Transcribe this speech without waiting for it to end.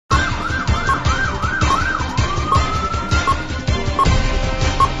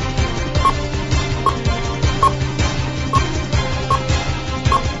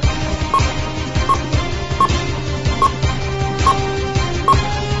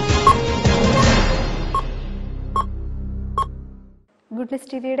Goodness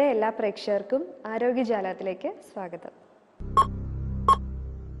ടിവിയുടെ എല്ലാ പ്രേക്ഷകർക്കും ആരോഗ്യ ജാലകത്തിലേക്ക് സ്വാഗതം.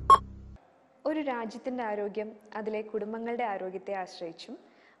 ഒരു രാജ്യത്തിൻ്റെ ആരോഗ്യം അതിലെ കുടുംബങ്ങളുടെ ആരോഗ്യത്തെ ആശ്രയിച്ചും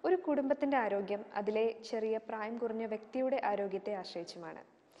ഒരു കുടുംബത്തിൻ്റെ ആരോഗ്യം അതിലെ ചെറിയ പ്രായം കുറഞ്ഞ വ്യക്തിയുടെ ആരോഗ്യത്തെ ആശ്രയിച്ചുമാണ്.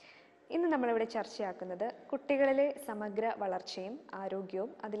 ഇന്ന് നമ്മളിവിടെ ചർച്ചയാക്കുന്നത് കുട്ടികളിലെ സമഗ്ര വളർച്ചയും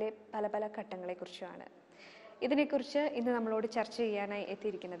ആരോഗ്യവും അതിലെ പല പല ഘട്ടങ്ങളെക്കുറിച്ചുമാണ്. ഇതിനെക്കുറിച്ച് ഇന്ന് നമ്മളോട് ചർച്ച ചെയ്യാനായി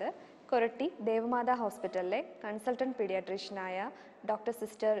എത്തിയിരിക്കുന്നത് കൊരട്ടി ദേവമാത ഹോസ്പിറ്റലിലെ consultant പീഡിയാട്രീഷ്യനായ doctor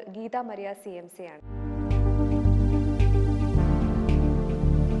Geetha Maria CMC ആണ്.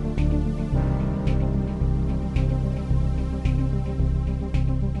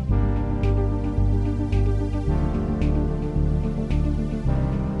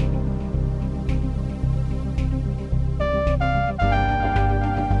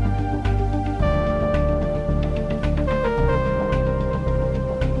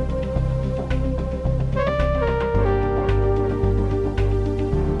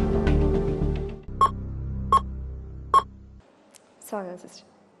 സ്വാഗതം സിസ്റ്റർ.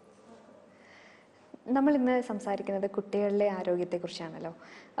 നമ്മൾ ഇന്ന് സംസാരിക്കുന്നത് കുട്ടികളുടെ ആരോഗ്യത്തെക്കുറിച്ചാണല്ലോ.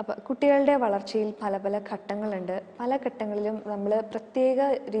 അപ്പോൾ കുട്ടികളുടെ വളർച്ചയിൽ പല പല ഘട്ടങ്ങളുണ്ട്. പല ഘട്ടങ്ങളിലും നമ്മൾ പ്രത്യേക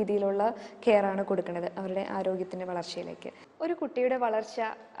രീതിയിലുള്ള കെയറാണ് കൊടുക്കുന്നത് അവരുടെ ആരോഗ്യത്തിൻ്റെ വളർച്ചയിലേക്ക്. ഒരു കുട്ടിയുടെ വളർച്ച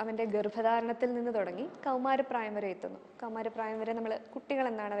അവൻ്റെ ഗർഭധാരണത്തിൽ നിന്ന് തുടങ്ങി കൗമാരപ്രായം വരെ എത്തുന്നു. കൗമാരപ്രായം വരെ നമ്മൾ കുട്ടികൾ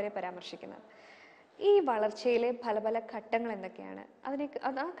എന്നാണ് അവരെ പരാമർശിക്കുന്നത്. ഈ വളർച്ചയിലെ പല പല ഘട്ടങ്ങൾ എന്തൊക്കെയാണ്?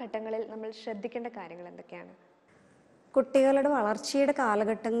 ആ ഘട്ടങ്ങളിൽ നമ്മൾ ശ്രദ്ധിക്കേണ്ട കാര്യങ്ങൾ എന്തൊക്കെയാണ്? കുട്ടികളുടെ വളർച്ചയുടെ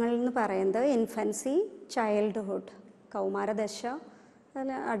കാലഘട്ടങ്ങൾ എന്ന് പറയുന്നത് ഇൻഫൻസി, ചൈൽഡ്ഹുഡ്, കൗമാരദശ,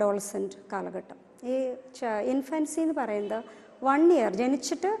 അഡോളസെൻ്റ് കാലഘട്ടം. ഈ ഇൻഫൻസി എന്ന് പറയുന്നത് 1 ഇയർ,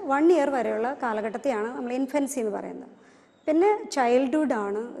 ജനിച്ചിട്ട് 1 ഇയർ വരെയുള്ള കാലഘട്ടത്തെയാണ് നമ്മൾ ഇൻഫൻസി എന്ന് പറയുന്നത്. പിന്നെ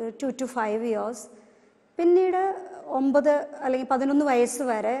ചൈൽഡ്ഹുഡാണ് 2 to 5 ഇയേഴ്സ്. പിന്നീട് 9 അല്ലെങ്കിൽ 11 വയസ്സ്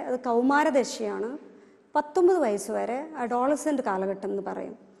വരെ അത് കൗമാരദശയാണ്. 19 വയസ്സ് വരെ അഡോളസെൻ്റ് കാലഘട്ടം എന്ന്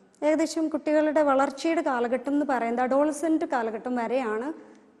പറയും. ഏകദേശം കുട്ടികളുടെ വളർച്ചയുടെ കാലഘട്ടം എന്ന് പറയുന്നത് അഡോളസെൻ്റ് കാലഘട്ടം വരെയാണ്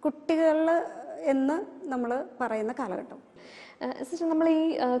കുട്ടികൾ എന്ന് നമ്മൾ പറയുന്ന കാലഘട്ടം. സിസ്റ്റർ, നമ്മൾ ഈ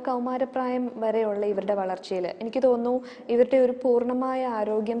കൗമാരപ്രായം വരെയുള്ള ഇവരുടെ വളർച്ചയിൽ എനിക്ക് തോന്നുന്നു ഇവരുടെ ഒരു പൂർണ്ണമായ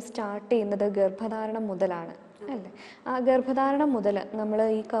ആരോഗ്യം സ്റ്റാർട്ട് ചെയ്യുന്നത് ഗർഭധാരണം മുതലാണ് അല്ലേ? ആ ഗർഭധാരണം മുതൽ നമ്മൾ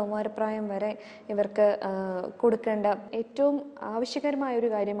ഈ കൗമാരപ്രായം വരെ ഇവർക്ക് കൊടുക്കേണ്ട ഏറ്റവും ആവശ്യകരമായ ഒരു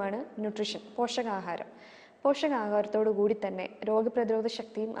കാര്യമാണ് ന്യൂട്രീഷൻ, പോഷകാഹാരം. പോഷകാഹാരത്തോടു കൂടി തന്നെ രോഗപ്രതിരോധ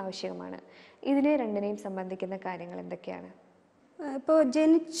ശക്തിയും ആവശ്യമാണ്. ഇതിനെ രണ്ടിനെയും സംബന്ധിക്കുന്ന കാര്യങ്ങൾ എന്തൊക്കെയാണ്? ഇപ്പോൾ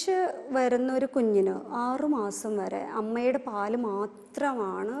ജനിച്ച് വരുന്ന ഒരു കുഞ്ഞിന് 6 മാസം വരെ അമ്മയുടെ പാല്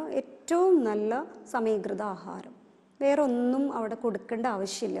മാത്രമാണ് ഏറ്റവും നല്ല സമീകൃത ആഹാരം. വേറെ ഒന്നും അവിടെ കൊടുക്കേണ്ട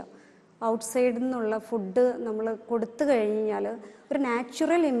ആവശ്യമില്ല. ഔട്ട്സൈഡിൽ നിന്നുള്ള ഫുഡ് നമ്മൾ കൊടുത്തു കഴിഞ്ഞാൽ ഒരു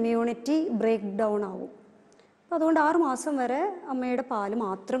നാച്ചുറൽ ഇമ്മ്യൂണിറ്റി ബ്രേക്ക് ഡൗൺ ആവും. അപ്പോൾ അതുകൊണ്ട് 6 മാസം വരെ അമ്മയുടെ പാല്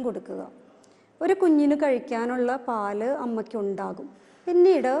മാത്രം കൊടുക്കുക. ഒരു കുഞ്ഞിന് കഴിക്കാനുള്ള പാല് അമ്മയ്ക്ക് ഉണ്ടാകും.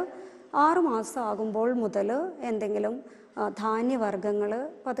 പിന്നീട് 6 മാസം ആകുമ്പോൾ മുതൽ എന്തെങ്കിലും ധാന്യവർഗ്ഗങ്ങൾ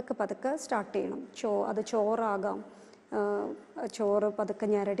പതുക്കെ പതുക്കെ സ്റ്റാർട്ട് ചെയ്യണം. അത് ചോറാകാം, ചോറ് പതുക്കെ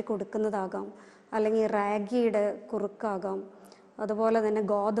ഞരടി കൊടുക്കുന്നതാകാം, അല്ലെങ്കിൽ റാഗിയുടെ കുറുക്കാകാം, അതുപോലെ തന്നെ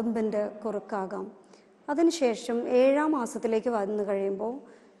ഗോതമ്പിൻ്റെ കുറുക്കാകാം. അതിനുശേഷം 7-ാം മാസത്തിലേക്ക് വന്നു കഴിയുമ്പോൾ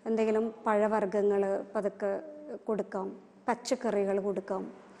എന്തെങ്കിലും പഴവർഗ്ഗങ്ങൾ പതുക്കെ കൊടുക്കാം, പച്ചക്കറികൾ കൊടുക്കാം.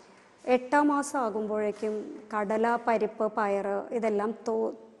 8-ാം മാസം ആകുമ്പോഴേക്കും കടല, പരിപ്പ്, പയറ് ഇതെല്ലാം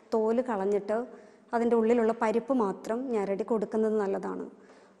തോല് കളഞ്ഞിട്ട് അതിൻ്റെ ഉള്ളിലുള്ള പരിപ്പ് മാത്രം ഞരടി കൊടുക്കുന്നത് നല്ലതാണ്.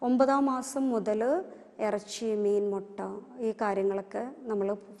 9-ാം മാസം മുതൽ ഇറച്ചി, മീൻ, മുട്ട ഈ കാര്യങ്ങളൊക്കെ നമ്മൾ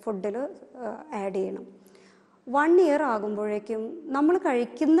ഫുഡിൽ ആഡ് ചെയ്യണം. 1 ഇയർ ആകുമ്പോഴേക്കും നമ്മൾ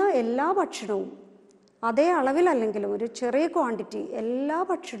കഴിക്കുന്ന എല്ലാ ഭക്ഷണവും അതേ അളവിലല്ലെങ്കിലും ഒരു ചെറിയ ക്വാണ്ടിറ്റി എല്ലാ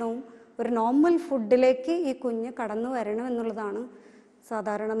ഭക്ഷണവും ഒരു നോർമൽ ഫുഡിലേക്ക് ഈ കുഞ്ഞ് കടന്നു വരണം എന്നുള്ളതാണ്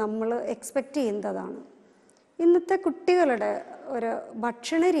സാധാരണ നമ്മൾ എക്സ്പെക്റ്റ് ചെയ്യുന്നതാണ്. ഇന്നത്തെ കുട്ടികളുടെ ഒരു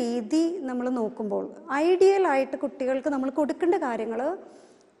ഭക്ഷണ രീതി നമ്മൾ നോക്കുമ്പോൾ ഐഡിയലായിട്ട് കുട്ടികൾക്ക് നമ്മൾ കൊടുക്കേണ്ട കാര്യങ്ങൾ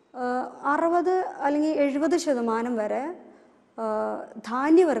 60 അല്ലെങ്കിൽ 70% വരെ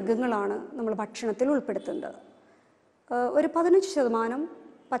ധാന്യവർഗ്ഗങ്ങളാണ് നമ്മൾ ഭക്ഷണത്തിൽ ഉൾപ്പെടുത്തുന്നത്. ഒരു 15%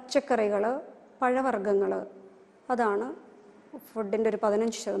 പച്ചക്കറികൾ, പഴവർഗ്ഗങ്ങൾ, അതാണ് ഫുഡിൻ്റെ ഒരു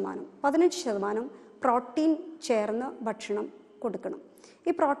 15%. 15% പ്രോട്ടീൻ ചേർന്ന ഭക്ഷണം കൊടുക്കണം.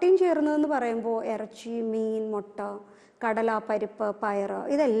 ഈ പ്രോട്ടീൻ ചേർന്നതെന്ന് പറയുമ്പോൾ ഇറച്ചി, മീൻ, മുട്ട, കടല, പരിപ്പ്, പയറ്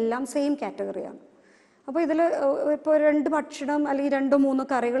ഇതെല്ലാം സെയിം കാറ്റഗറിയാണ്. അപ്പോൾ ഇതിൽ ഇപ്പോൾ 2 ഭക്ഷണം അല്ലെങ്കിൽ 2-3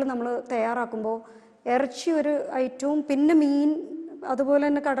 കറികൾ നമ്മൾ തയ്യാറാക്കുമ്പോൾ ഇറച്ചി ഒരു ഐറ്റവും പിന്നെ മീൻ, അതുപോലെ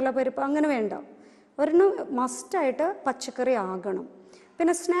തന്നെ കടല, പരിപ്പ് അങ്ങനെ വേണ്ട. ഒരെണ്ണം മസ്റ്റായിട്ട് പച്ചക്കറി ആകണം.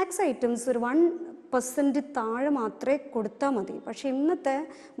 പിന്നെ സ്നാക്സ് ഐറ്റംസ് ഒരു 1% താഴെ മാത്രമേ കൊടുത്താൽ മതി. പക്ഷേ ഇന്നത്തെ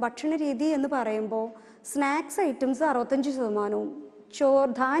ഭക്ഷണ രീതി എന്ന് പറയുമ്പോൾ സ്നാക്സ് ഐറ്റംസ് 65%,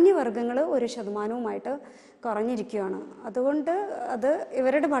 ധാന്യവർഗ്ഗങ്ങൾ 1% കുറഞ്ഞിരിക്കുകയാണ്. അതുകൊണ്ട്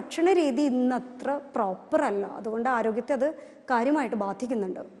ഇവരുടെ ഭക്ഷണ രീതി ഇന്നത്ര പ്രോപ്പർ അല്ല. അതുകൊണ്ട് ആരോഗ്യത്തെ അത് കാര്യമായിട്ട്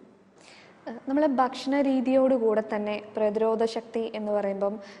ബാധിക്കുന്നുണ്ട്. നമ്മൾ ഭക്ഷണ രീതിയോടുകൂടെ തന്നെ പ്രതിരോധ ശക്തി എന്ന്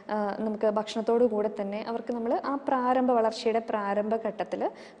പറയുമ്പം നമുക്ക് ഭക്ഷണത്തോടു കൂടെ തന്നെ അവർക്ക് നമ്മൾ ആ വളർച്ചയുടെ പ്രാരംഭ ഘട്ടത്തിൽ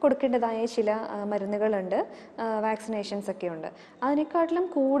കൊടുക്കേണ്ടതായ ചില മരുന്നുകളുണ്ട്, വാക്സിനേഷൻസ് ഒക്കെ ഉണ്ട്. അതിനെക്കാട്ടിലും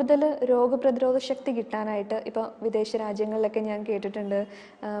കൂടുതൽ രോഗപ്രതിരോധ ശക്തി കിട്ടാനായിട്ട് ഇപ്പോൾ വിദേശ രാജ്യങ്ങളിലൊക്കെ ഞാൻ കേട്ടിട്ടുണ്ട്,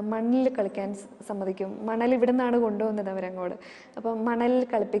 മണ്ണിൽ കളിക്കാൻ സമ്മതിക്കും. മണൽ ഇവിടെ നിന്നാണ് കൊണ്ടുവന്നത് അവരങ്ങോട്ട്. അപ്പം മണലിൽ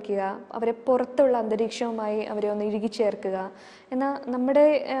കളിപ്പിക്കുക, അവരെ പുറത്തുള്ള അന്തരീക്ഷവുമായി അവരെ ഒന്ന് ഇഴുകിച്ചേർക്കുക. എന്നാൽ നമ്മുടെ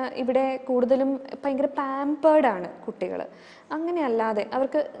ഇവിടെ കൂടുതലും ഭയങ്കര പാമ്പേർഡാണ് കുട്ടികൾ. അങ്ങനെയല്ലാതെ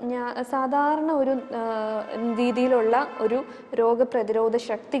അവർക്ക് സാധാരണ ഒരു രീതിയിലുള്ള ഒരു രോഗപ്രതിരോധ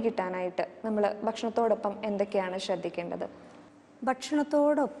ശക്തി കിട്ടാനായിട്ട് നമ്മൾ ഭക്ഷണത്തോടൊപ്പം എന്തൊക്കെയാണ് ശ്രദ്ധിക്കേണ്ടത്?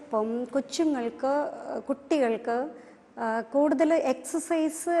 ഭക്ഷണത്തോടൊപ്പം കുട്ടികൾക്ക് കൂടുതൽ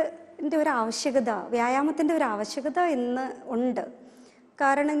എക്സസൈസിൻ്റെ ഒരു ആവശ്യകത, വ്യായാമത്തിൻ്റെ ഒരു ആവശ്യകത ഇന്ന് ഉണ്ട്.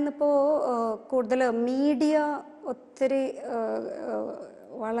 കാരണം ഇന്നിപ്പോൾ കൂടുതൽ മീഡിയ ഒത്തിരി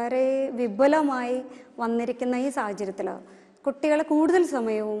വളരെ വിപുലമായി വന്നിരിക്കുന്ന ഈ സാഹചര്യത്തിൽ കുട്ടികൾ കൂടുതൽ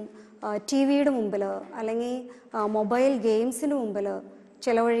സമയവും TV-യുടെ മുമ്പിൽ അല്ലെങ്കിൽ മൊബൈൽ ഗെയിംസിന് മുമ്പിൽ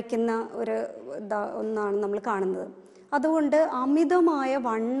ചിലവഴിക്കുന്ന ഒന്നാണ് നമ്മൾ കാണുന്നത്. അതുകൊണ്ട് അമിതമായ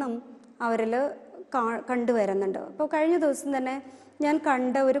വണ്ണം അവരിൽ കണ്ടുവരുന്നുണ്ട്. അപ്പോൾ കഴിഞ്ഞ ദിവസം തന്നെ ഞാൻ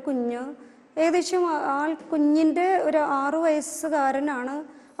കണ്ട ഒരു കുഞ്ഞ്, ഏകദേശം കുഞ്ഞിൻ്റെ ഒരു 6 വയസ്സുകാരനാണ്.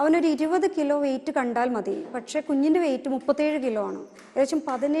 അവനൊരു 20 കിലോ വെയിറ്റ് കണ്ടാൽ മതി. പക്ഷേ കുഞ്ഞിൻ്റെ വെയിറ്റ് 37 കിലോ ആണ്. ഏകദേശം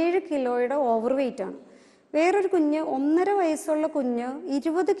 17 കിലോയുടെ ഓവർ വെയിറ്റ് ആണ്. വേറൊരു കുഞ്ഞ് 1.5 വയസ്സുള്ള കുഞ്ഞ്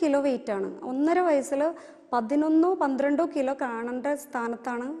 20 കിലോ വെയിറ്റ് ആണ്. 1.5 വയസ്സിൽ 11-12 കിലോ കാണേണ്ട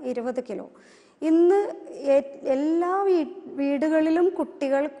സ്ഥാനത്താണ് 20 കിലോ. ഇന്ന് എല്ലാ വീടുകളിലും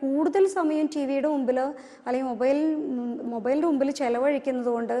കുട്ടികൾ കൂടുതൽ സമയം TV-യുടെ മുമ്പിൽ അല്ലെങ്കിൽ മൊബൈലിൻ്റെ മുമ്പിൽ ചെലവഴിക്കുന്നത്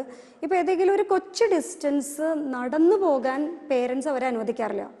കൊണ്ട് ഇപ്പോൾ ഏതെങ്കിലും ഒരു കൊച്ചു ഡിസ്റ്റൻസ് നടന്നു പോകാൻ പേരൻസ് അവരെ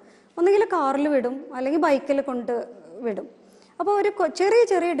അനുവദിക്കാറില്ല. ഒന്നുകിൽ കാറിൽ വിടും അല്ലെങ്കിൽ ബൈക്കിൽ കൊണ്ട് വിടും. അപ്പോൾ ഒരു ചെറിയ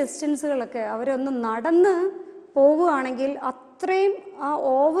ചെറിയ ഡിസ്റ്റൻസുകളൊക്കെ അവരൊന്ന് നടന്ന് പോവുകയാണെങ്കിൽ അത്രയും ആ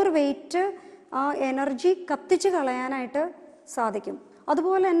ഓവർ വെയിറ്റ്, ആ എനർജി കത്തിച്ച് കളയാനായിട്ട് സാധിക്കും.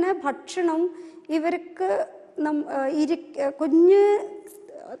 അതുപോലെ തന്നെ ഭക്ഷണം ഇവർക്ക് കുഞ്ഞ്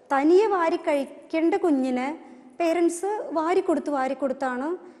തനിയെ വാരി കഴിക്കേണ്ട കുഞ്ഞിനെ പേരൻസ് വാരിക്കൊടുത്താണ്.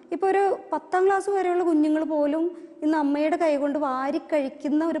 ഇപ്പോൾ ഒരു 10ാം ക്ലാസ് വരെയുള്ള കുഞ്ഞുങ്ങൾ പോലും ഇന്ന് അമ്മയുടെ കൈകൊണ്ട് വാരി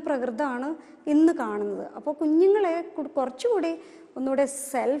കഴിക്കുന്ന ഒരു പ്രകൃതമാണ് ഇന്ന് കാണുന്നത്. അപ്പോൾ കുഞ്ഞുങ്ങളെ കുറച്ചുകൂടി ഒന്നുകൂടെ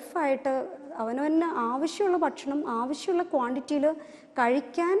സെൽഫായിട്ട് അവനവന് ആവശ്യമുള്ള ഭക്ഷണം ആവശ്യമുള്ള ക്വാണ്ടിറ്റിയിൽ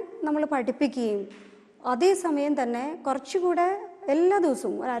കഴിക്കാൻ നമ്മൾ പഠിപ്പിക്കുകയും അതേസമയം തന്നെ കുറച്ചുകൂടെ എല്ലാ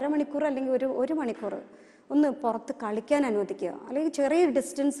ദിവസവും ഒരു അരമണിക്കൂർ അല്ലെങ്കിൽ ഒരു മണിക്കൂർ ഒന്ന് പുറത്ത് കളിക്കാൻ അനുവദിക്കുക. അല്ലെങ്കിൽ ചെറിയ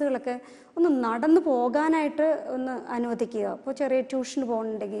ഡിസ്റ്റൻസുകളൊക്കെ ഒന്ന് നടന്നു പോകാനായിട്ട് ഒന്ന് അനുവദിക്കുക. അപ്പോൾ ചെറിയ ട്യൂഷന്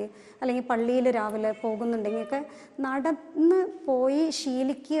പോകുന്നുണ്ടെങ്കിൽ അല്ലെങ്കിൽ പള്ളിയിൽ രാവിലെ പോകുന്നുണ്ടെങ്കിൽ ഒക്കെ നടന്ന് പോയി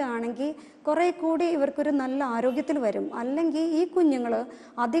ശീലിക്കുകയാണെങ്കിൽ കുറേ കൂടി ഇവർക്കൊരു നല്ല ആരോഗ്യത്തിൽ വരും. അല്ലെങ്കിൽ ഈ കുഞ്ഞുങ്ങൾ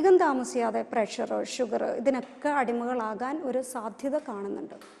അധികം താമസിയാതെ പ്രഷർ, ഷുഗർ ഇതിനൊക്കെ അടിമകളാകാൻ ഒരു സാധ്യത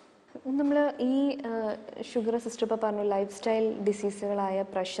കാണുന്നുണ്ട്. നമ്മൾ ഈ ഷുഗർ സിസ്റ്റർ ഇപ്പോൾ പറഞ്ഞു, ലൈഫ് സ്റ്റൈൽ ഡിസീസുകളായ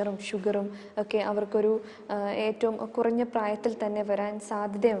പ്രഷറും ഷുഗറും ഒക്കെ അവർക്കൊരു ഏറ്റവും കുറഞ്ഞ പ്രായത്തിൽ തന്നെ വരാൻ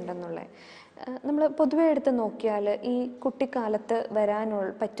സാധ്യതയുണ്ടെന്നുള്ളത്. നമ്മൾ പൊതുവെ എടുത്ത് നോക്കിയാൽ ഈ കുട്ടിക്കാലത്ത്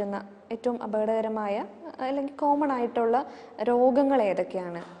പറ്റുന്ന ഏറ്റവും അപകടകരമായ അല്ലെങ്കിൽ കോമൺ ആയിട്ടുള്ള രോഗങ്ങൾ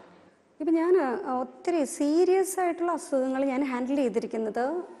ഏതൊക്കെയാണ്? ഇപ്പം ഞാൻ ഒത്തിരി സീരിയസ് ആയിട്ടുള്ള അസുഖങ്ങൾ ഞാൻ ഹാൻഡിൽ ചെയ്തിരിക്കുന്നത്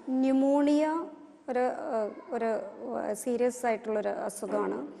ന്യൂമോണിയ ഒരു സീരിയസ് ആയിട്ടുള്ളൊരു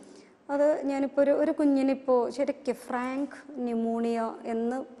അസുഖമാണ്. അത് ഞാനിപ്പോൾ ഒരു കുഞ്ഞിനിപ്പോൾ ശരിക്കും ഫ്രാങ്ക് ന്യൂമോണിയ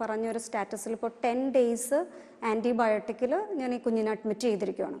എന്ന് പറഞ്ഞൊരു സ്റ്റാറ്റസിൽ ഇപ്പോൾ 10 days ആൻറ്റിബയോട്ടിക്കിൽ ഞാൻ ഈ കുഞ്ഞിനെ അഡ്മിറ്റ്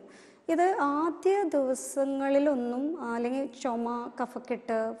ചെയ്തിരിക്കുകയാണ്. ഇത് ആദ്യ ദിവസങ്ങളിലൊന്നും അല്ലെങ്കിൽ ചുമ,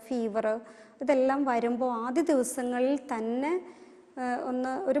 കഫക്കെട്ട്, ഫീവർ ഇതെല്ലാം വരുമ്പോൾ ആദ്യ ദിവസങ്ങളിൽ തന്നെ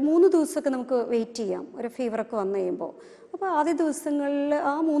ഒരു 3 ദിവസമൊക്കെ നമുക്ക് വെയിറ്റ് ചെയ്യാം ഒരു ഫീവറൊക്കെ വന്നു കഴിയുമ്പോൾ. അപ്പോൾ ആദ്യ ദിവസങ്ങളിൽ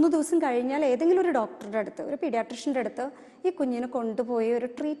ആ 3 ദിവസം കഴിഞ്ഞാൽ ഏതെങ്കിലും ഒരു ഡോക്ടറുടെ അടുത്ത്, ഒരു പീഡിയാട്രിഷ്യൻ്റെ അടുത്ത് ഈ കുഞ്ഞിനെ കൊണ്ടുപോയി ഒരു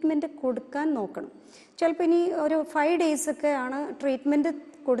ട്രീറ്റ്മെൻറ്റ് കൊടുക്കാൻ നോക്കണം. ചിലപ്പോൾ ഇനി ഒരു 5 days ആണ് ട്രീറ്റ്മെൻറ്റ്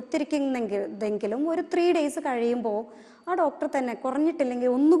കൊടുത്തിരിക്കുന്നെങ്കിലും ഒരു 3 days കഴിയുമ്പോൾ ആ ഡോക്ടർ തന്നെ കുറഞ്ഞിട്ടില്ലെങ്കിൽ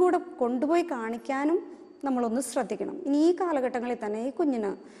ഒന്നുകൂടെ കൊണ്ടുപോയി കാണിക്കാനും നമ്മളൊന്ന് ശ്രദ്ധിക്കണം. ഇനി ഈ കാലഘട്ടങ്ങളിൽ തന്നെ ഈ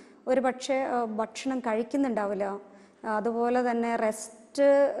കുഞ്ഞിന് ഒരു പക്ഷേ ഭക്ഷണം കഴിക്കുന്നുണ്ടാവില്ല, അതുപോലെ തന്നെ റെസ്റ്റ്,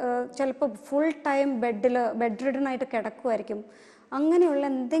 ചിലപ്പോൾ ഫുൾ ടൈം ബെഡ് റിഡനായിട്ട് കിടക്കുമായിരിക്കും. അങ്ങനെയുള്ള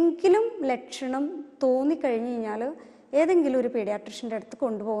എന്തെങ്കിലും ലക്ഷണം തോന്നിക്കഴിഞ്ഞ് കഴിഞ്ഞാൽ ഏതെങ്കിലും ഒരു പീഡിയാട്രിഷ്യൻ്റെ അടുത്ത്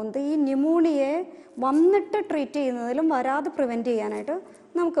കൊണ്ടുപോകുന്നത് ഈ ന്യൂമോണിയയെ വന്നിട്ട് ട്രീറ്റ് ചെയ്യുന്നതിലും വരാതെ പ്രിവെൻറ്റ് ചെയ്യാനായിട്ട്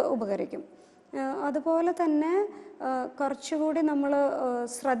നമുക്ക് ഉപകരിക്കും. അതുപോലെ തന്നെ കുറച്ചുകൂടി നമ്മൾ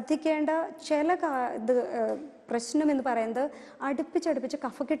ശ്രദ്ധിക്കേണ്ട ചില പ്രശ്നം എന്ന് പറയുന്നത് അടുപ്പിച്ചടുപ്പിച്ച്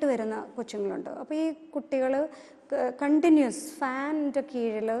കഫക്കെട്ട് വരുന്ന കൊച്ചുങ്ങളുണ്ട്. അപ്പോൾ ഈ കുട്ടികൾ കണ്ടിന്യൂസ് ഫാനിൻ്റെ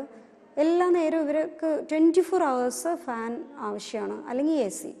കീഴിൽ എല്ലാ നേരവും ഇവർക്ക് 24 hours ഫാൻ ആവശ്യമാണ്, അല്ലെങ്കിൽ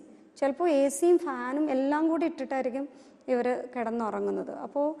AC. ചിലപ്പോൾ AC-യും ഫാനും എല്ലാം കൂടി ഇട്ടിട്ടായിരിക്കും ഇവർ കിടന്നുറങ്ങുന്നത്.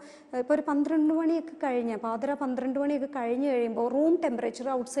 അപ്പോൾ ഇപ്പോൾ ഒരു 12 മണിയൊക്കെ കഴിഞ്ഞ്, പാതിര 12 മണിയൊക്കെ കഴിഞ്ഞ് കഴിയുമ്പോൾ റൂം ടെമ്പറേച്ചർ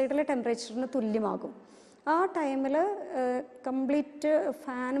ഔട്ട്സൈഡിലെ ടെമ്പറേച്ചറിന് തുല്യമാകും. ആ ടൈമിൽ കംപ്ലീറ്റ്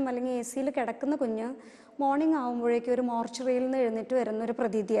ഫാനും അല്ലെങ്കിൽ AC-യിൽ കിടക്കുന്ന കുഞ്ഞ് മോർണിംഗ് ആകുമ്പോഴേക്കും ഒരു മോർച്ചറിയിൽ നിന്ന് എഴുന്നേറ്റ് വരുന്നൊരു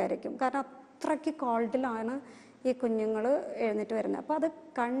പ്രതീതിയായിരിക്കും. കാരണം അത്രയ്ക്ക് കോൾഡിലാണ് ഈ കുഞ്ഞുങ്ങൾ എഴുന്നേറ്റ് വരുന്നത്. അപ്പോൾ അത്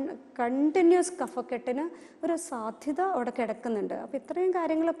കണ്ടിന്യൂസ് കഫക്കെട്ടിന് ഒരു സാധ്യത അവിടെ കിടക്കുന്നുണ്ട്. അപ്പോൾ ഇത്രയും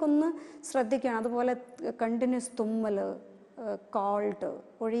കാര്യങ്ങളൊക്കെ ഒന്ന് ശ്രദ്ധിക്കണം. അതുപോലെ കണ്ടിന്യൂസ് തുമ്മൽ, കോൾഡ്,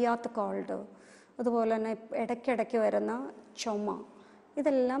 ഒഴിയാത്ത കോൾഡ്, അതുപോലെ തന്നെ ഇടയ്ക്കിടയ്ക്ക് വരുന്ന ചുമ,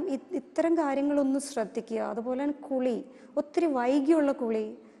 ഇതെല്ലാം ഇത്തരം കാര്യങ്ങളൊന്ന് ശ്രദ്ധിക്കുക. അതുപോലെ തന്നെ കുളി, ഒത്തിരി വൈകിയുള്ള കുളി,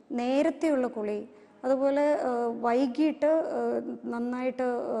 നേരത്തെയുള്ള കുളി, അതുപോലെ വൈകിട്ട് നന്നായിട്ട്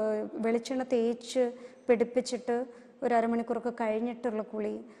വെളിച്ചെണ്ണ തേച്ച് പിടിപ്പിച്ചിട്ട് ഒരു അരമണിക്കൂറൊക്കെ കഴിഞ്ഞിട്ടുള്ള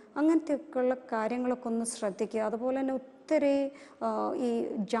കുളി, അങ്ങനത്തെയൊക്കെയുള്ള കാര്യങ്ങളൊക്കെ ഒന്ന് ശ്രദ്ധിക്കുക. അതുപോലെ തന്നെ ഒത്തിരി ഈ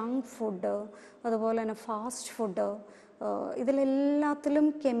ജങ്ക് ഫുഡ്, അതുപോലെ തന്നെ ഫാസ്റ്റ് ഫുഡ്, ഇതിലെല്ലാത്തിലും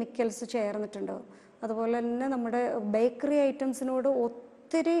കെമിക്കൽസ് ചേർന്നിട്ടുണ്ട്. അതുപോലെ തന്നെ നമ്മുടെ ബേക്കറി ഐറ്റംസിനോട്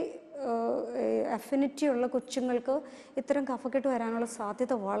ഒത്തിരി അഫിനിറ്റി ഉള്ള കൊച്ചുങ്ങൾക്ക് ഇത്തരം കഫക്കെട്ട് വരാനുള്ള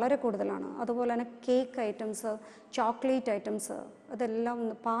സാധ്യത വളരെ കൂടുതലാണ്. അതുപോലെ തന്നെ കേക്ക് ഐറ്റംസ്, ചോക്ലേറ്റ് ഐറ്റംസ്, അതെല്ലാം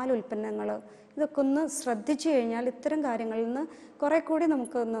പാലുൽപ്പന്നങ്ങൾ, ഇതൊക്കെ ഒന്ന് ശ്രദ്ധിച്ചു കഴിഞ്ഞാൽ ഇത്തരം കാര്യങ്ങളിൽ നിന്ന് കുറെ കൂടി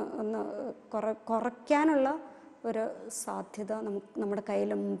നമുക്കൊന്ന് കുറയ്ക്കാനുള്ള ഒരു സാധ്യത നമ്മുടെ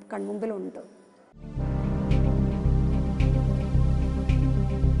കയ്യിലും കൺമുമ്പിലുണ്ട്.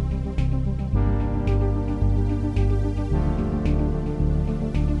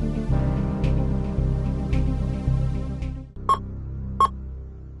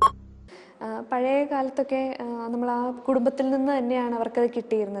 പഴയ കാലത്തൊക്കെ നമ്മൾ ആ കുടുംബത്തിൽ നിന്ന് തന്നെയാണ് അവർക്കത്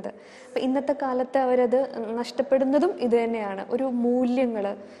കിട്ടിയിരുന്നത്. അപ്പം ഇന്നത്തെ കാലത്ത് അവരത് നഷ്ടപ്പെടുന്നതും ഇത് തന്നെയാണ്, ഒരു മൂല്യങ്ങൾ,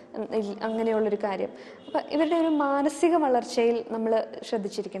 അങ്ങനെയുള്ളൊരു കാര്യം. അപ്പം ഇവരുടെ ഒരു മാനസിക വളർച്ചയിൽ നമ്മൾ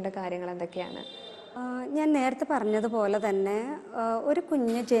ശ്രദ്ധിച്ചിരിക്കേണ്ട കാര്യങ്ങൾ എന്തൊക്കെയാണ്? ഞാൻ നേരത്തെ പറഞ്ഞതുപോലെ തന്നെ ഒരു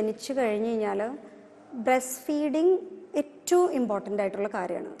കുഞ്ഞ് ജനിച്ചു കഴിഞ്ഞ് കഴിഞ്ഞാൽ ബ്രസ്റ്റ് ഫീഡിങ് ഏറ്റവും ഇമ്പോർട്ടൻ്റ് ആയിട്ടുള്ള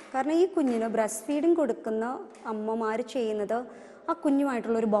കാര്യമാണ്. കാരണം ഈ കുഞ്ഞിന് ബ്രസ്റ്റ് ഫീഡിങ് കൊടുക്കുന്ന അമ്മമാർ ചെയ്യുന്നത് ആ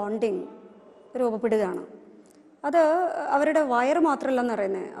കുഞ്ഞുമായിട്ടുള്ളൊരു ബോണ്ടിങ് രൂപപ്പെടുകയാണ്. അത് അവരുടെ വയറ് മാത്രമല്ല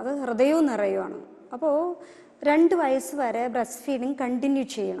നിറയുന്നത്, അത് ഹൃദയവും നിറയുവാണ്. അപ്പോൾ 2 വയസ്സ് വരെ ബ്രസ്റ്റ് ഫീഡിങ് കണ്ടിന്യൂ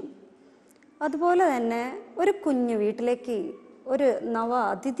ചെയ്യണം. അതുപോലെ തന്നെ ഒരു കുഞ്ഞ് വീട്ടിലേക്ക് ഒരു നവ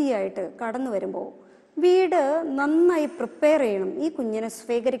അതിഥിയായിട്ട് കടന്നു വരുമ്പോൾ വീട് നന്നായി പ്രിപ്പയർ ചെയ്യണം ഈ കുഞ്ഞിനെ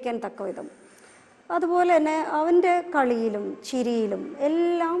സ്വീകരിക്കാൻ തക്ക വിധം. അതുപോലെ തന്നെ അവൻ്റെ കളിയിലും ചിരിയിലും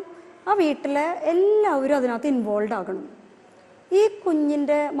എല്ലാം ആ വീട്ടിലെ എല്ലാവരും അതിനകത്ത് ഇൻവോൾവ് ആകണം. ഈ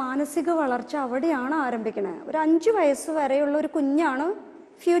കുഞ്ഞിൻ്റെ മാനസിക വളർച്ച അവിടെയാണ് ആരംഭിക്കുന്നത്. ഒരു 5 വയസ്സ് വരെയുള്ള ഒരു കുഞ്ഞാണ്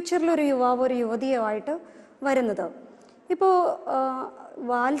ഫ്യൂച്ചറിൽ ഒരു യുവാവോ ഒരു യുവതിയോ ആയിട്ട് വരുന്നത്. ഇപ്പോൾ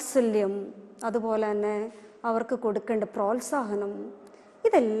വാത്സല്യം, അതുപോലെ തന്നെ അവർക്ക് കൊടുക്കേണ്ട പ്രോത്സാഹനം,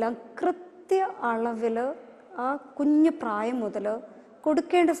 ഇതെല്ലാം കൃത്യ അളവിൽ ആ കുഞ്ഞു പ്രായം മുതൽ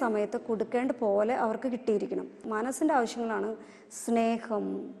കൊടുക്കേണ്ട സമയത്ത് കൊടുക്കേണ്ട പോലെ അവർക്ക് കിട്ടിയിരിക്കണം. മനസ്സിൻ്റെ ആവശ്യങ്ങളാണ് സ്നേഹം,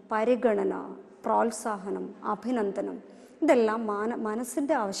 പരിഗണന, പ്രോത്സാഹനം, അഭിനന്ദനം. ഇതെല്ലാം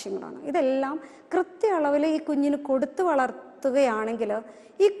മനസ്സിൻ്റെ ആവശ്യങ്ങളാണ്. ഇതെല്ലാം കൃത്യ അളവിൽ ഈ കുഞ്ഞിന് കൊടുത്തു വളർത്തുകയാണെങ്കിൽ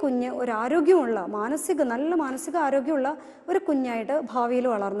ഈ കുഞ്ഞ് ഒരു ആരോഗ്യമുള്ള നല്ല മാനസിക ആരോഗ്യമുള്ള ഒരു കുഞ്ഞായിട്ട് ഭാവിയിൽ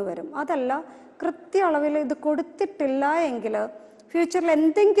വളർന്നു വരും. അതല്ല കൃത്യ അളവിൽ ഇത് കൊടുത്തിട്ടില്ല എങ്കിൽ ഫ്യൂച്ചറിൽ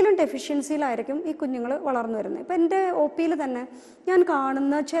എന്തെങ്കിലും ഡെഫിഷ്യൻസിയിലായിരിക്കും ഈ കുഞ്ഞുങ്ങൾ വളർന്നു വരുന്നത്. ഇപ്പം എൻ്റെ OP-യിൽ തന്നെ ഞാൻ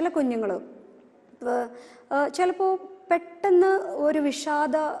കാണുന്ന ചില കുഞ്ഞുങ്ങൾ ചിലപ്പോൾ പെട്ടെന്ന് ഒരു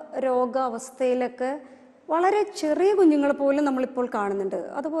വിഷാദ രോഗാവസ്ഥയിലൊക്കെ വളരെ ചെറിയ കുഞ്ഞുങ്ങൾ പോലും നമ്മളിപ്പോൾ കാണുന്നുണ്ട്.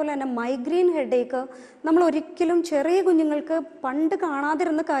 അതുപോലെ തന്നെ മൈഗ്രെയിൻ ഹെഡേക്ക് നമ്മൾ ഒരിക്കലും ചെറിയ കുഞ്ഞുങ്ങൾക്ക് പണ്ട്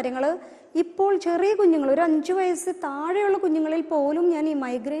കാണാതിരുന്ന കാര്യങ്ങൾ ഇപ്പോൾ ചെറിയ കുഞ്ഞുങ്ങൾ, ഒരു 5 വയസ്സ് താഴെയുള്ള കുഞ്ഞുങ്ങളിൽ പോലും ഞാൻ ഈ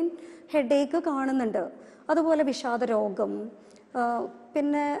മൈഗ്രെയിൻ ഹെഡേക്ക് കാണുന്നുണ്ട്. അതുപോലെ വിഷാദ രോഗം.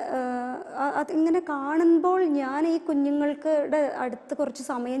 പിന്നെ ഇങ്ങനെ കാണുമ്പോൾ ഞാൻ ഈ കുഞ്ഞുങ്ങൾക്ക് അടുത്ത് കുറച്ച്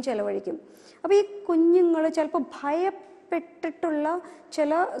സമയം ചെലവഴിക്കും. അപ്പോൾ ഈ കുഞ്ഞുങ്ങൾ ചിലപ്പോൾ ഭയപ്പെട്ടിട്ടുള്ള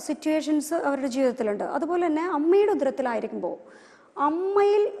ചില സിറ്റുവേഷൻസ് അവരുടെ ജീവിതത്തിലുണ്ട്. അതുപോലെ തന്നെ അമ്മയുടെ ഉദരത്തിലായിരിക്കുമ്പോൾ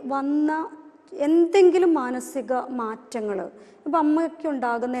അമ്മയിൽ വന്ന എന്തെങ്കിലും മാനസിക മാറ്റങ്ങൾ, ഇപ്പം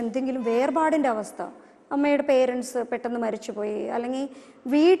അമ്മയ്ക്കുണ്ടാകുന്ന എന്തെങ്കിലും വേർപാടിൻ്റെ അവസ്ഥ, അമ്മയുടെ പേരൻസ് പെട്ടെന്ന് മരിച്ചുപോയി, അല്ലെങ്കിൽ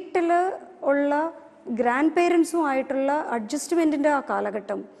വീട്ടിൽ ഉള്ള ഗ്രാൻഡ് പേരൻസുമായിട്ടുള്ള അഡ്ജസ്റ്റ്മെൻറ്റിൻ്റെ ആ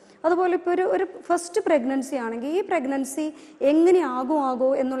കാലഘട്ടം, അതുപോലെ ഇപ്പോൾ ഒരു ഫസ്റ്റ് പ്രഗ്നൻസി ആണെങ്കിൽ ഈ പ്രഗ്നൻസി എങ്ങനെ ആകുമോ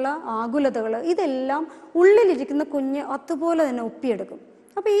എന്നുള്ള ആകുലതകൾ, ഇതെല്ലാം ഉള്ളിലിരിക്കുന്ന കുഞ്ഞ് അതുപോലെ തന്നെ ഒപ്പിയെടുക്കും.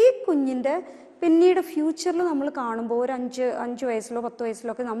 അപ്പോൾ ഈ കുഞ്ഞിൻ്റെ പിന്നീട് ഫ്യൂച്ചറിൽ നമ്മൾ കാണുമ്പോൾ ഒരു 5 വയസ്സിലോ 10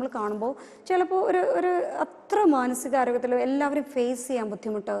 വയസ്സിലോ ഒക്കെ നമ്മൾ കാണുമ്പോൾ ചിലപ്പോൾ ഒരു അത്ര മാനസികാരോഗ്യത്തിൽ എല്ലാവരും ഫേസ് ചെയ്യാൻ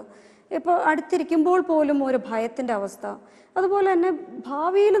ബുദ്ധിമുട്ട്, ഇപ്പോൾ അടുത്തിരിക്കുമ്പോൾ പോലും ഒരു ഭയത്തിൻ്റെ അവസ്ഥ, അതുപോലെ തന്നെ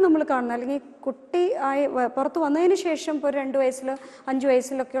ഭാവിയിൽ നമ്മൾ കാണുന്ന അല്ലെങ്കിൽ കുട്ടി ആയി പുറത്ത് വന്നതിന് ശേഷം ഇപ്പോൾ 2 വയസ്സിൽ 5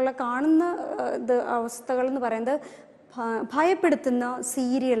 വയസ്സിലൊക്കെയുള്ള കാണുന്ന അവസ്ഥകൾ എന്ന് പറയുന്നത് ഭയപ്പെടുത്തുന്ന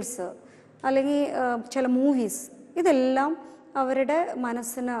സീരിയൽസ് അല്ലെങ്കിൽ ചില മൂവീസ്, ഇതെല്ലാം അവരുടെ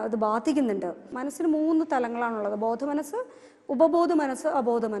മനസ്സിനെ അത് ബാധിക്കുന്നുണ്ട്. മനസ്സിന് 3 തലങ്ങളാണുള്ളത്: ബോധമനസ്സ്, ഉപബോധ മനസ്സ്,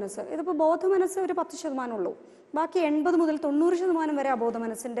 അബോധ മനസ്സ്. ഇതിപ്പോൾ ബോധ മനസ്സ് ഒരു 10% ഉള്ളൂ. ബാക്കി 80 മുതൽ 90% വരെ അബോധ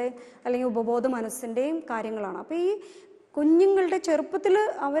മനസ്സിൻ്റെ അല്ലെങ്കിൽ ഉപബോധ മനസ്സിൻ്റെയും കാര്യങ്ങളാണ്. അപ്പോൾ ഈ കുഞ്ഞുങ്ങളുടെ ചെറുപ്പത്തിൽ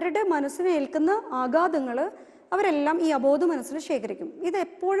അവരുടെ മനസ്സിനെ ഏൽക്കുന്ന ആഘാതങ്ങൾ അവരെല്ലാം ഈ അബോധ മനസ്സിൽ ശേഖരിക്കും. ഇത്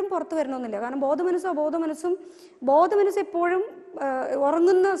എപ്പോഴും പുറത്തു വരണമെന്നില്ല. കാരണം ബോധ മനസ്സ് എപ്പോഴും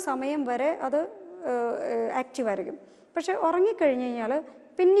ഉറങ്ങുന്ന സമയം വരെ അത് ആക്റ്റീവായിരിക്കും. പക്ഷെ ഉറങ്ങിക്കഴിഞ്ഞ് കഴിഞ്ഞാൽ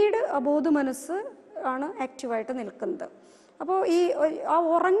പിന്നീട് അബോധ മനസ്സ് ആണ് ആക്റ്റീവായിട്ട് നിൽക്കുന്നത്. അപ്പോൾ ആ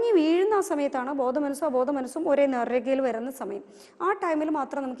ഉറങ്ങി വീഴുന്ന ആ സമയത്താണ് ബോധമനസ്സും അബോധ മനസ്സും ഒരേ നേർരേഖയിൽ വരുന്ന സമയം. ആ ടൈമിൽ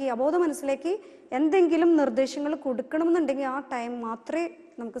മാത്രം നമുക്ക് ഈ അബോധ മനസ്സിലേക്ക് എന്തെങ്കിലും നിർദ്ദേശങ്ങൾ കൊടുക്കണമെന്നുണ്ടെങ്കിൽ ആ ടൈം മാത്രമേ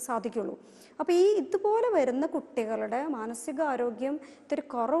നമുക്ക് സാധിക്കുള്ളൂ. അപ്പോൾ ഇതുപോലെ വരുന്ന കുട്ടികളുടെ മാനസികാരോഗ്യം ഇത്തിരി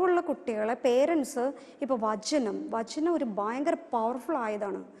കുറവുള്ള കുട്ടികളെ പേരൻസ് ഇപ്പോൾ വചനം ഒരു ഭയങ്കര പവർഫുൾ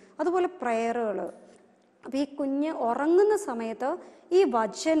ആയതാണ്. അതുപോലെ പ്രയറുകൾ. അപ്പോൾ ഈ കുഞ്ഞ് ഉറങ്ങുന്ന സമയത്ത് ഈ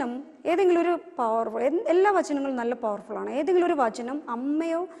വചനം ഏതെങ്കിലും ഒരു എല്ലാ വചനങ്ങളും നല്ല പവർഫുള്ളാണ്. ഏതെങ്കിലും ഒരു വചനം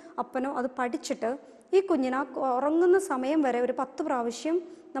അമ്മയോ അപ്പനോ അത് പഠിച്ചിട്ട് ഈ കുഞ്ഞിന് ആ ഉറങ്ങുന്ന സമയം വരെ ഒരു 10 പ്രാവശ്യം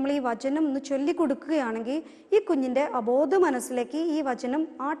നമ്മൾ ഈ വചനം ഒന്ന് ചൊല്ലിക്കൊടുക്കുകയാണെങ്കിൽ ഈ കുഞ്ഞിൻ്റെ അബോധ മനസ്സിലേക്ക് ഈ വചനം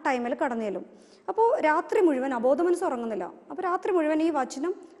ആ ടൈമിൽ കടന്നു ചെല്ലും. അപ്പോൾ രാത്രി മുഴുവൻ അബോധ മനസ്സ് ഉറങ്ങുന്നില്ല. അപ്പോൾ രാത്രി മുഴുവൻ ഈ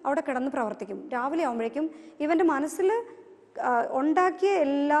വചനം അവിടെ കിടന്ന് പ്രവർത്തിക്കും. രാവിലെ ആകുമ്പോഴേക്കും ഇവൻ്റെ മനസ്സിൽ ഉണ്ടാക്കിയ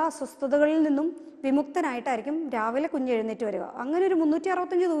എല്ലാ അസ്വസ്ഥതകളിൽ നിന്നും വിമുക്തനായിട്ടായിരിക്കും രാവിലെ കുഞ്ഞ് എഴുന്നേറ്റ് വരിക. അങ്ങനെ ഒരു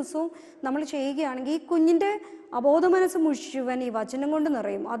 365 ദിവസവും നമ്മൾ ചെയ്യുകയാണെങ്കിൽ ഈ കുഞ്ഞിൻ്റെ അബോധ മനസ്സ് മുഴുവൻ ഈ വചനം കൊണ്ട്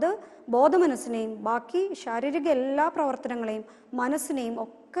നിറയും. അത് ബോധമനസ്സിനെയും ബാക്കി ശാരീരിക എല്ലാ പ്രവർത്തനങ്ങളെയും മനസ്സിനെയും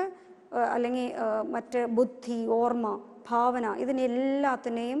ഒക്കെ അല്ലെങ്കിൽ മറ്റ് ബുദ്ധി, ഓർമ്മ, ഭാവന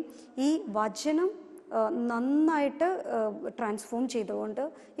ഇതിനെല്ലാത്തിനെയും ഈ വചനം നന്നായിട്ട് ട്രാൻസ്ഫോം ചെയ്തുകൊണ്ട്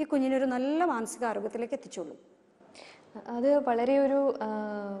ഈ കുഞ്ഞിനൊരു നല്ല മാനസികാരോഗ്യത്തിലേക്ക് എത്തിച്ചോളും. അത് വളരെ ഒരു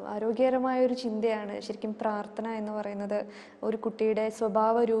ആരോഗ്യകരമായൊരു ചിന്തയാണ്. ശരിക്കും പ്രാർത്ഥന എന്ന് പറയുന്നത് ഒരു കുട്ടിയുടെ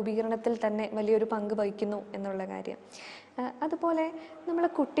സ്വഭാവ രൂപീകരണത്തിൽ തന്നെ വലിയൊരു പങ്ക് വഹിക്കുന്നു എന്നുള്ള കാര്യം. അതുപോലെ നമ്മളെ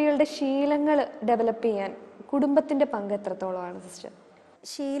കുട്ടികളുടെ ശീലങ്ങൾ ഡെവലപ്പ് ചെയ്യാൻ കുടുംബത്തിൻ്റെ പങ്ക് എത്രത്തോളമാണ് സിസ്റ്റർ?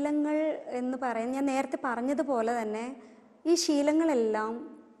 ശീലങ്ങൾ എന്ന് പറയുന്നത് ഞാൻ നേരത്തെ പറഞ്ഞതുപോലെ തന്നെ ഈ ശീലങ്ങളെല്ലാം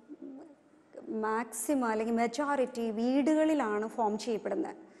മാക്സിമം അല്ലെങ്കിൽ മെജോറിറ്റി വീടുകളിലാണ് ഫോം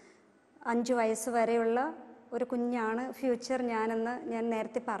ചെയ്യപ്പെടുന്നത്. 5 വയസ്സ് വരെയുള്ള ഒരു കുഞ്ഞാണ് ഫ്യൂച്ചർ ഞാനെന്ന് ഞാൻ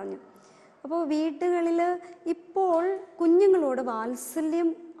നേരത്തെ പറഞ്ഞു. അപ്പോൾ വീടുകളിൽ ഇപ്പോൾ കുഞ്ഞുങ്ങളോട് വാത്സല്യം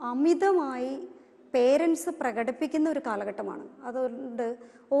അമിതമായി പേരൻസ് പ്രകടിപ്പിക്കുന്ന ഒരു കാലഘട്ടമാണ്. അതുകൊണ്ട്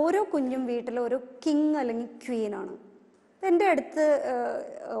ഓരോ കുഞ്ഞും വീട്ടിൽ ഒരു കിങ് അല്ലെങ്കിൽ ക്വീനാണ്. എൻ്റെ അടുത്ത്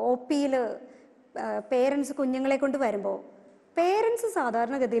OP-യിൽ പേരൻസ് കുഞ്ഞുങ്ങളെ കൊണ്ട് വരുമ്പോൾ പേരൻസ്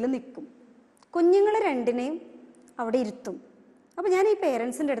സാധാരണഗതിയിൽ നിൽക്കും, കുഞ്ഞുങ്ങളെ രണ്ടിനെയും അവിടെ ഇരുത്തും. അപ്പോൾ ഞാൻ ഈ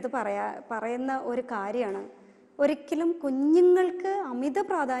പേരൻസിൻ്റെ അടുത്ത് പറയുന്ന ഒരു കാര്യമാണ്, ഒരിക്കലും കുഞ്ഞുങ്ങൾക്ക് അമിത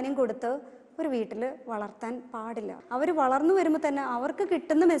പ്രാധാന്യം കൊടുത്ത് ഒരു വീട്ടിൽ വളർത്താൻ പാടില്ല. അവർ വളർന്നു വരുമ്പോൾ തന്നെ അവർക്ക്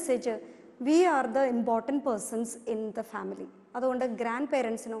കിട്ടുന്ന message V are the important persons in the family. അതുകൊണ്ട് ഗ്രാൻഡ്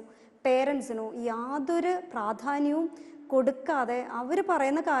പേരൻസിനോ യാതൊരു പ്രാധാന്യവും കൊടുക്കാതെ അവർ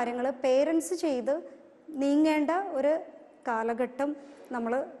പറയുന്ന കാര്യങ്ങൾ പേരൻസ് ചെയ്ത് നീങ്ങേണ്ട ഒരു കാലഘട്ടം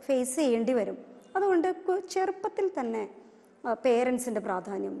നമ്മൾ ഫേസ് ചെയ്യേണ്ടി വരും. അതുകൊണ്ട് ചെറുപ്പത്തിൽ തന്നെ പേരൻസിൻ്റെ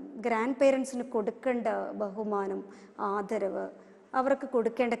പ്രാധാന്യം, ഗ്രാൻഡ് പേരൻസിന് കൊടുക്കേണ്ട ബഹുമാനം, ആദരവ്, അവർക്ക്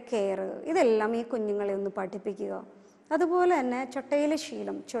കൊടുക്കേണ്ട കെയർ, ഇതെല്ലാം ഈ കുഞ്ഞുങ്ങളെ ഒന്ന് പഠിപ്പിക്കുക. അതുപോലെ തന്നെ ചൊട്ടയിലെ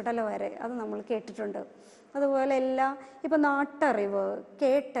ശീലം ചുടല വരെ അത് നമ്മൾ കേട്ടിട്ടുണ്ട്. അതുപോലെ ഇപ്പം നാട്ടറിവ്,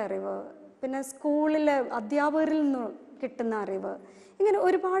 കേട്ടറിവ്, പിന്നെ സ്കൂളിലെ അധ്യാപകരിൽ നിന്ന് കിട്ടുന്ന അറിവ്, ഇങ്ങനെ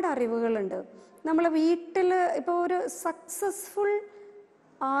ഒരുപാട് അറിവുകളുണ്ട്. നമ്മളെ വീട്ടിൽ ഇപ്പോൾ ഒരു സക്സസ്ഫുൾ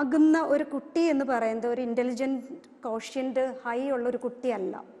ആകുന്ന ഒരു കുട്ടി എന്ന് പറയുന്നത് ഒരു ഇൻ്റലിജൻറ്റ് കോഷ്യൻ്റ് ഹൈ ഉള്ളൊരു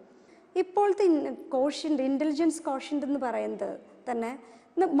കുട്ടിയല്ല. ഇപ്പോഴത്തെ ഇൻ്റലിജൻസ് കോഷ്യൻ്റ് എന്ന് പറയുന്നത് തന്നെ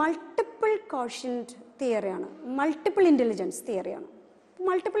multiple quotient തിയറിയാണ്, multiple intelligence തിയറിയാണ്.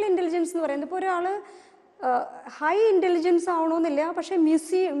 Multiple intelligence എന്ന് പറയുന്നത് ഇപ്പോൾ ഒരാൾ ഹൈ ഇൻ്റലിജൻസ് ആവണമെന്നില്ല, പക്ഷേ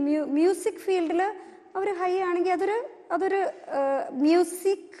മ്യൂസിക് ഫീൽഡിൽ അവർ ഹൈ ആണെങ്കിൽ അതൊരു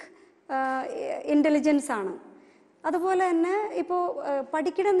മ്യൂസിക് ഇൻ്റലിജൻസ് ആണ്. അതുപോലെ തന്നെ ഇപ്പോൾ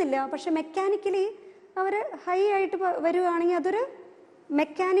പഠിക്കണമെന്നില്ല, പക്ഷെ മെക്കാനിക്കലി അവർ ഹൈ ആയിട്ട് വരികയാണെങ്കിൽ അതൊരു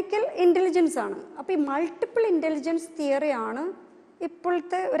മെക്കാനിക്കൽ ഇൻ്റലിജൻസ് ആണ്. അപ്പോൾ ഈ മൾട്ടിപ്പിൾ ഇൻ്റലിജൻസ് തിയറിയാണ്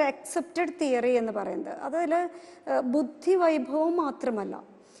ഇപ്പോഴത്തെ ഒരു അക്സെപ്റ്റഡ് തിയറി എന്ന് പറയുന്നത്. അതിൽ ബുദ്ധി വൈഭവം മാത്രമല്ല,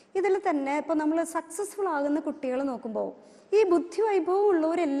 ഇതിൽ തന്നെ ഇപ്പോൾ നമ്മൾ സക്സസ്ഫുൾ ആകുന്ന കുട്ടികൾ നോക്കുമ്പോൾ ഈ ബുദ്ധിവൈഭവം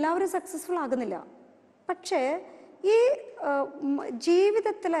ഉള്ളവരെല്ലാവരും സക്സസ്ഫുൾ ആകുന്നില്ല. പക്ഷേ ഈ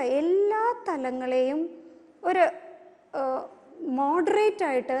ജീവിതത്തിലെ എല്ലാ തലങ്ങളെയും ഒരു മോഡറേറ്റ്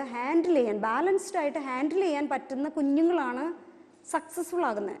ആയിട്ട് ഹാൻഡിൽ ചെയ്യാൻ, ബാലൻസ്ഡ് ആയിട്ട് ഹാൻഡിൽ ചെയ്യാൻ പറ്റുന്ന കുഞ്ഞുങ്ങളാണ് സക്സസ്ഫുൾ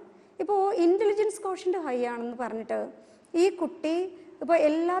ആകുന്നത്. ഇപ്പോൾ ഇൻ്റലിജൻസ് കോഷ്യൻ്റ് ഹൈ ആണെന്ന് പറഞ്ഞിട്ട് ഈ കുട്ടി ഇപ്പോൾ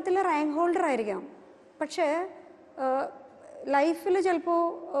എല്ലാത്തിലും റാങ്ക് ഹോൾഡർ ആയിരിക്കാം, പക്ഷേ ലൈഫിൽ ചിലപ്പോൾ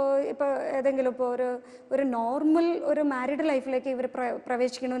ഇപ്പോൾ ഏതെങ്കിലും ഇപ്പോൾ ഒരു നോർമൽ ഒരു മാരീഡ് ലൈഫിലേക്ക് ഇവർ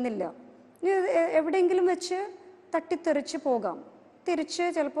പ്രവേശിക്കണമെന്നില്ല. എവിടെയെങ്കിലും വെച്ച് തട്ടിത്തെറിച്ച് പോകാം. തിരിച്ച്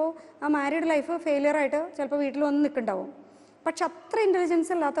ചിലപ്പോൾ ആ മാരീഡ് ലൈഫ് ഫെയിലിയറായിട്ട് ചിലപ്പോൾ വീട്ടിൽ വന്ന് നിൽക്കുന്നുണ്ടാവും. പക്ഷെ അത്ര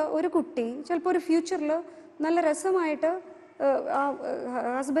ഇൻ്റലിജൻസ് ഇല്ലാത്ത ഒരു കുട്ടി ചിലപ്പോൾ ഒരു ഫ്യൂച്ചറിൽ നല്ല രസമായിട്ട്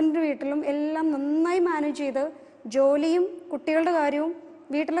ഹസ്ബൻഡിൻ്റെ വീട്ടിലും എല്ലാം നന്നായി മാനേജ് ചെയ്ത് ജോലിയും കുട്ടികളുടെ കാര്യവും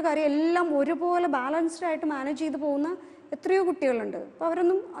വീട്ടിലെ കാര്യം എല്ലാം ഒരുപോലെ ബാലൻസ്ഡ് ആയിട്ട് മാനേജ് ചെയ്ത് പോകുന്ന എത്രയോ കുട്ടികളുണ്ട്. അപ്പോൾ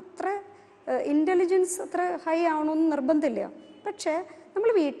അവരൊന്നും അത്ര ഇൻ്റലിജൻസ് അത്ര ഹൈ ആവണമെന്ന് നിർബന്ധമില്ല. പക്ഷേ നമ്മൾ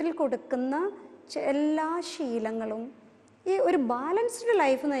വീട്ടിൽ കൊടുക്കുന്ന എല്ലാ ശീലങ്ങളും ഈ ഒരു ബാലൻസ്ഡ്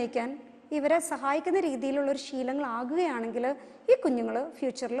ലൈഫ് നയിക്കാൻ ഇവരെ സഹായിക്കുന്ന രീതിയിലുള്ളൊരു ശീലങ്ങളാകുകയാണെങ്കിൽ ഈ കുഞ്ഞുങ്ങൾ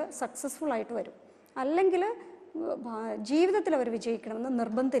ഫ്യൂച്ചറിൽ സക്സസ്ഫുൾ ആയിട്ട് വരും. അല്ലെങ്കിൽ ജീവിതത്തിൽ അവർ വിജയിക്കണമെന്ന്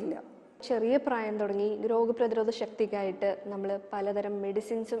നിർബന്ധമില്ല. ചെറിയ പ്രായം തുടങ്ങി രോഗപ്രതിരോധ ശക്തിക്കായിട്ട് നമ്മൾ പലതരം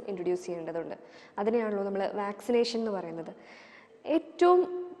മെഡിസിൻസും ഇൻട്രൊഡ്യൂസ് ചെയ്യേണ്ടതുണ്ട്. അതിനെയാണല്ലോ നമ്മൾ വാക്സിനേഷൻ എന്ന് പറയുന്നത്. ഏറ്റവും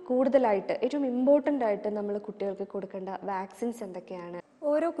കൂടുതലായിട്ട് ഏറ്റവും ഇമ്പോർട്ടൻ്റ് ആയിട്ട് നമ്മൾ കുട്ടികൾക്ക് കൊടുക്കേണ്ട വാക്സിൻസ് എന്തൊക്കെയാണ്?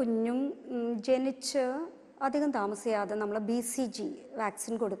 ഓരോ കുഞ്ഞും ജനിച്ച് അധികം താമസിയാതെ നമ്മൾ BCG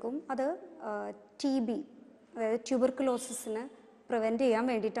വാക്സിൻ കൊടുക്കും. അത് TB അതായത് ട്യൂബർക്കുലോസിസിനെ പ്രിവെൻറ്റ് ചെയ്യാൻ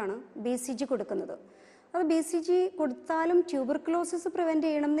വേണ്ടിയിട്ടാണ് BCG കൊടുക്കുന്നത്. അത് BCG കൊടുത്താലും ട്യൂബർക്കുലോസിസ് പ്രിവെൻറ്റ്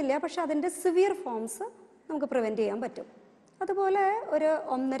ചെയ്യണം എന്നില്ല, പക്ഷെ അതിൻ്റെ സിവിയർ ഫോംസ് നമുക്ക് പ്രിവെൻറ്റ് ചെയ്യാൻ പറ്റും. അതുപോലെ ഒരു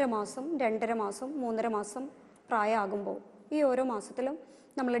 1.5 മാസം 2.5 മാസം 3.5 മാസം പ്രായമാകുമ്പോൾ ഈ ഓരോ മാസത്തിലും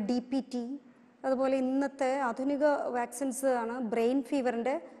നമ്മൾ DPT, അതുപോലെ ഇന്നത്തെ ആധുനിക വാക്സിൻസ് ആണ് ബ്രെയിൻ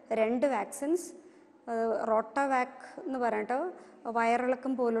ഫീവറിൻ്റെ 2 വാക്സിൻസ്, റോട്ടവാക് എന്ന് പറഞ്ഞിട്ട്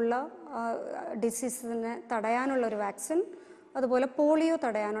വയറിളക്കം പോലുള്ള ഡിസീസിനെ തടയാനുള്ളൊരു വാക്സിൻ, അതുപോലെ പോളിയോ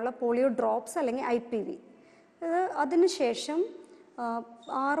തടയാനുള്ള പോളിയോ ഡ്രോപ്സ് അല്ലെങ്കിൽ IPV. അതിന് ശേഷം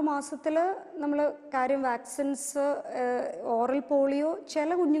 6 മാസത്തിൽ നമ്മൾ കാര്യം വാക്സിൻസ് ഓറൽ പോളിയോ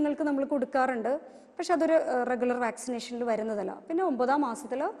ചില കുഞ്ഞുങ്ങൾക്ക് നമ്മൾ കൊടുക്കാറുണ്ട്, പക്ഷെ അതൊരു റെഗുലർ വാക്സിനേഷനിൽ വരുന്നതല്ല. പിന്നെ 9-ാം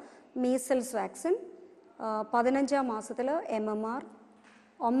മാസത്തിൽ മീസൽസ് വാക്സിൻ, 15-ാം മാസത്തിൽ MMR,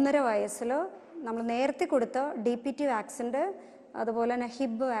 1.5 വയസ്സിൽ നമ്മൾ നേരത്തെ കൊടുത്ത DPT വാക്സിൻ്റെ അതുപോലെ തന്നെ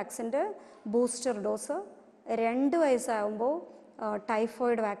ഹിബ് വാക്സിൻ്റെ ബൂസ്റ്റർ ഡോസ്, 2 വയസ്സാകുമ്പോൾ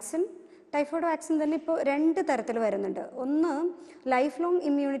ടൈഫോയിഡ് വാക്സിൻ. ടൈഫോയിഡ് വാക്സിൻ തന്നെ ഇപ്പോൾ 2 തരത്തിൽ വരുന്നുണ്ട്. ഒന്ന് ലൈഫ് ലോങ്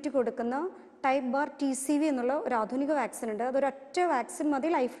ഇമ്മ്യൂണിറ്റി കൊടുക്കുന്ന ടൈപ്പ് ബാർ TCV എന്നുള്ള ഒരു ആധുനിക വാക്സിൻ ഉണ്ട്. അതൊരൊറ്റ വാക്സിൻ മതി,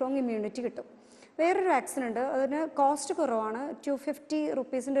 ലൈഫ് ലോങ് ഇമ്മ്യൂണിറ്റി കിട്ടും. വേറൊരു വാക്സിൻ ഉണ്ട്, അതിന് കോസ്റ്റ് കുറവാണ്, 250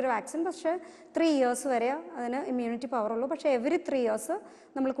 റുപ്പീസിൻ്റെ ഒരു വാക്സിൻ, പക്ഷേ 3 ഇയേഴ്സ് വരെ അതിന് ഇമ്മ്യൂണിറ്റി പവറുള്ളൂ. പക്ഷേ എവറി 3 ഇയേഴ്സ്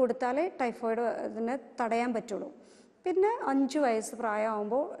നമ്മൾ കൊടുത്താലേ ടൈഫോയിഡ് ഇതിനെ തടയാൻ പറ്റുള്ളൂ. പിന്നെ 5 വയസ്സ്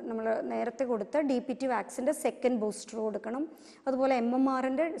പ്രായമാകുമ്പോൾ നമ്മൾ നേരത്തെ കൊടുത്ത DPT വാക്സിൻ്റെ സെക്കൻഡ് ബൂസ്റ്റർ കൊടുക്കണം. അതുപോലെ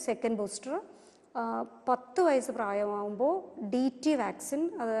MMRൻ്റെ സെക്കൻഡ് ബൂസ്റ്റർ. 10 വയസ്സ് പ്രായമാകുമ്പോൾ DT വാക്സിൻ,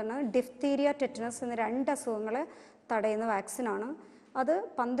 അതാണ് ഡിഫ്തീരിയ ടെറ്റനസ് എന്ന 2 അസുഖങ്ങളെ തടയുന്ന വാക്സിനാണ്. അത്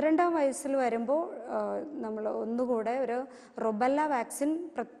 12-ാം വയസ്സിൽ വരുമ്പോൾ നമ്മൾ ഒന്നുകൂടെ ഒരു റുബെല്ല വാക്സിൻ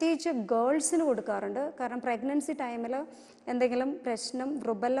പ്രത്യേകിച്ച് ഗേൾസിന് കൊടുക്കാറുണ്ട്. കാരണം പ്രഗ്നൻസി ടൈമിൽ എന്തെങ്കിലും പ്രശ്നം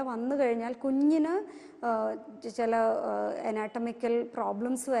റുബെല്ല വന്നു കഴിഞ്ഞാൽ കുഞ്ഞിന് ചില അനാട്ടമിക്കൽ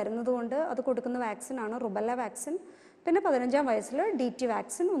പ്രോബ്ലംസ് വരുന്നത് കൊണ്ട് അത് കൊടുക്കുന്ന വാക്സിനാണ് റുബെല്ല വാക്സിൻ. പിന്നെ 15-ാം വയസ്സിൽ DT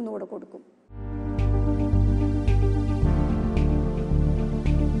വാക്സിൻ ഒന്നുകൂടെ കൊടുക്കും.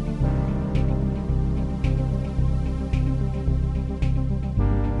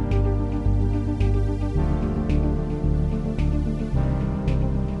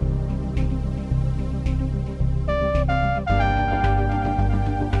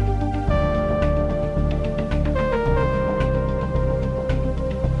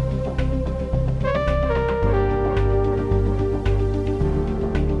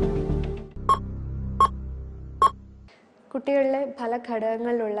 കുട്ടികളിലെ പല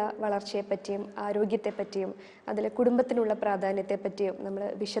ഘടകങ്ങളിലുള്ള വളർച്ചയെപ്പറ്റിയും ആരോഗ്യത്തെപ്പറ്റിയും അതിലെ കുടുംബത്തിനുള്ള പ്രാധാന്യത്തെപ്പറ്റിയും നമ്മൾ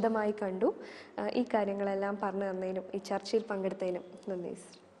വിശദമായി കണ്ടു. ഈ കാര്യങ്ങളെല്ലാം പറഞ്ഞു തന്നതിനും ഈ ചർച്ചയിൽ പങ്കെടുത്തതിനും നന്ദി.